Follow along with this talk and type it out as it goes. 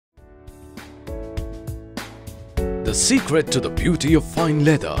The secret to the beauty of fine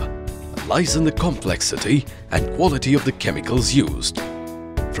leather lies in the complexity and quality of the chemicals used.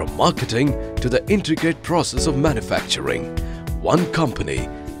 From marketing to the intricate process of manufacturing, one company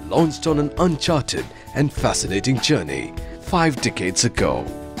launched on an uncharted and fascinating journey 5 decades ago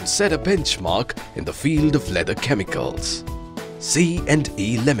to set a benchmark in the field of leather chemicals.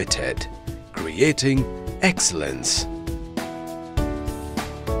 C&E Limited, creating excellence.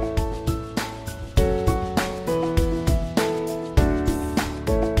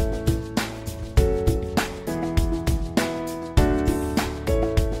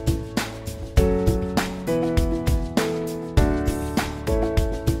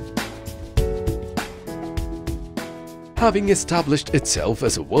 Having established itself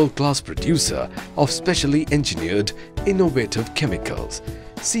as a world-class producer of specially engineered, innovative chemicals,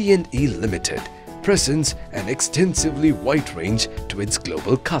 C&E Limited presents an extensively wide range to its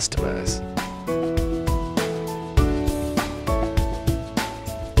global customers.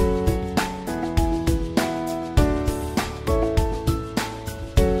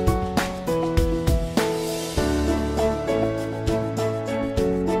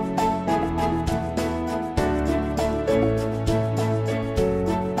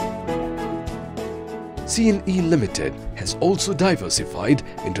 C&E Limited has also diversified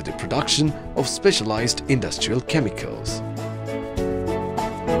into the production of specialized industrial chemicals.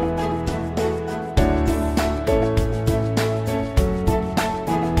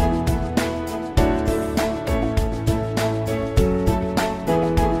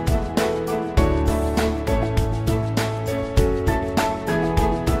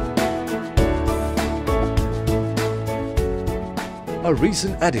 A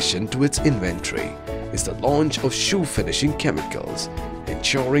recent addition to its inventory is the launch of shoe finishing chemicals,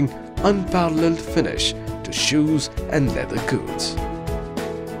 ensuring unparalleled finish to shoes and leather goods.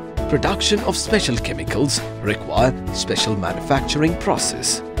 Production of special chemicals require special manufacturing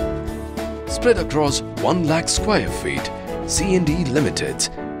process. Spread across 1 lakh square feet, C&E Limited's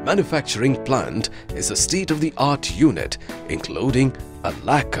manufacturing plant is a state-of-the-art unit including a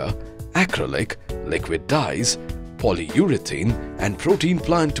lacquer, acrylic, liquid dyes, polyurethane and protein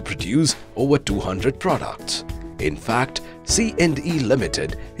plant to produce over 200 products. In fact, C&E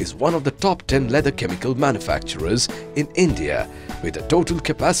Limited is one of the top 10 leather chemical manufacturers in India with a total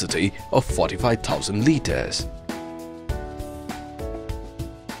capacity of 45,000 litres.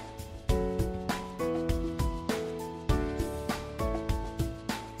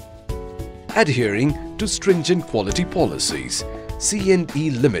 Adhering to stringent quality policies, C&E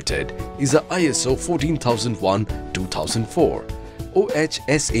Limited is a ISO 14001-2004,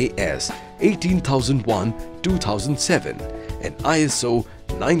 OHSAS 18001-2007 and ISO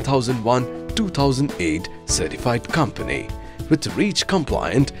 9001-2008 certified company with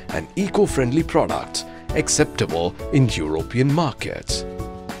REACH-compliant and eco-friendly products acceptable in European markets.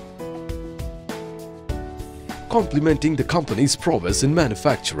 Complementing the company's prowess in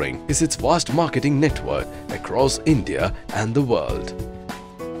manufacturing is its vast marketing network across India and the world.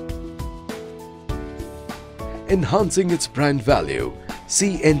 Enhancing its brand value,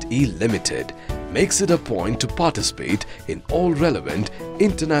 C&E Limited makes it a point to participate in all relevant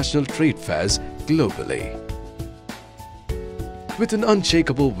international trade fairs globally. With an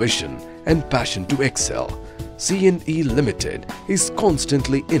unshakable vision and passion to excel, C&E Limited is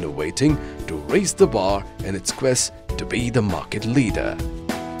constantly innovating to raise the bar in its quest to be the market leader.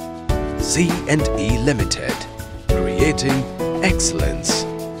 C&E Limited, creating excellence.